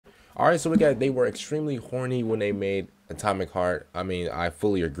All right, so we got they were extremely horny when they made Atomic Heart. I mean, I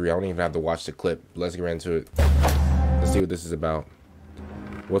fully agree. I don't even have to watch the clip. Let's get right into it. Let's see what this is about.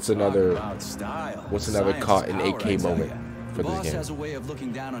 What's another caught in AK moment for this game? Boss has a way of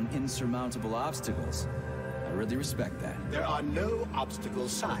looking down on insurmountable obstacles. I really respect that. There are no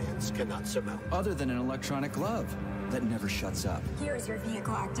obstacles science cannot surmount. Other than an electronic glove that never shuts up. Here is your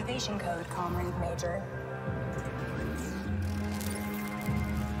vehicle activation code, Comrade Major.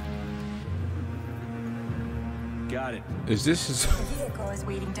 Got it. Is this The vehicle is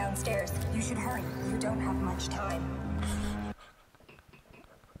waiting downstairs. You should hurry. You don't have much time.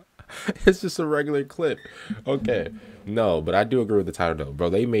 it's just a regular clip? Okay, no, but I do agree with the title though, bro.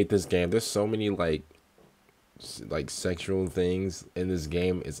 They made this game. There's so many like sexual things in this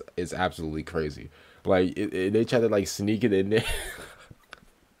game. It's absolutely crazy. Like they try to like sneak it in there.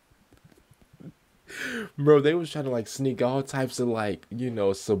 Bro, they was trying to like sneak all types of like, you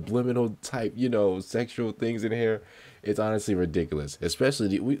know, subliminal type, you know, sexual things in here. It's honestly ridiculous.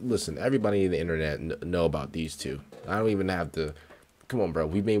 Especially listen, everybody in the internet know about these two. I don't even have to. Come on, bro.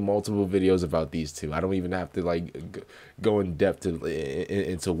 We made multiple videos about these two. I don't even have to like go in depth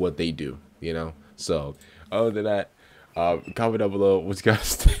into what they do, you know. So other than that, comment down below what you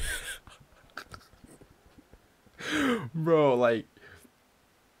guys think. Bro, like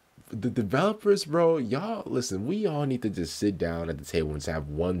the developers, bro, y'all listen, we all need to just sit down at the table and have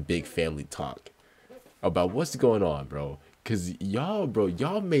one big family talk about what's going on, bro. Cause y'all, bro,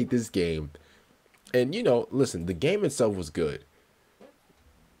 y'all made this game, and you know, listen, the game itself was good,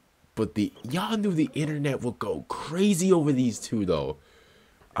 but y'all knew the internet would go crazy over these two though.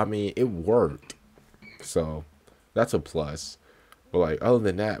 I mean, it worked, so that's a plus. But like other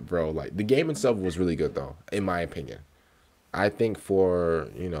than that, bro, like the game itself was really good though, in my opinion. I think for,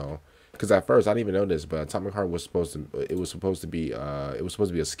 you know, because at first I didn't even know this, but Atomic Heart was supposed to be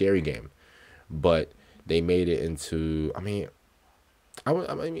a scary game, but they made it into, I mean, I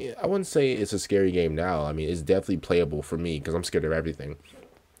wouldn't say it's a scary game now. I mean, it's definitely playable for me because I'm scared of everything.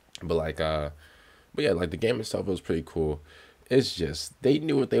 But like but yeah, like the game itself was pretty cool. It's just they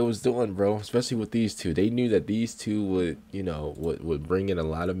knew what they was doing, bro. Especially with these two, they knew that these two would, you know, would bring in a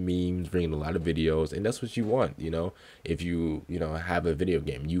lot of memes, bring in a lot of videos, and that's what you want, you know. If you know, have a video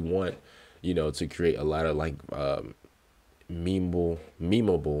game, you want, you know, to create a lot of like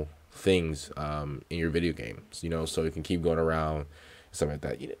memeable things in your video games, you know, so it can keep going around, stuff like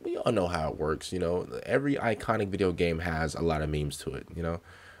that. You know, we all know how it works, you know. Every iconic video game has a lot of memes to it, you know.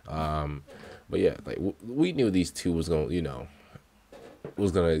 But yeah, like we knew these two was gonna, you know,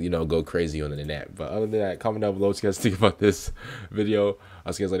 you know, go crazy on the net. But other than that, comment down below what you guys think about this video.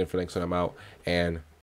 I'll see you guys later for the next one. I'm out, and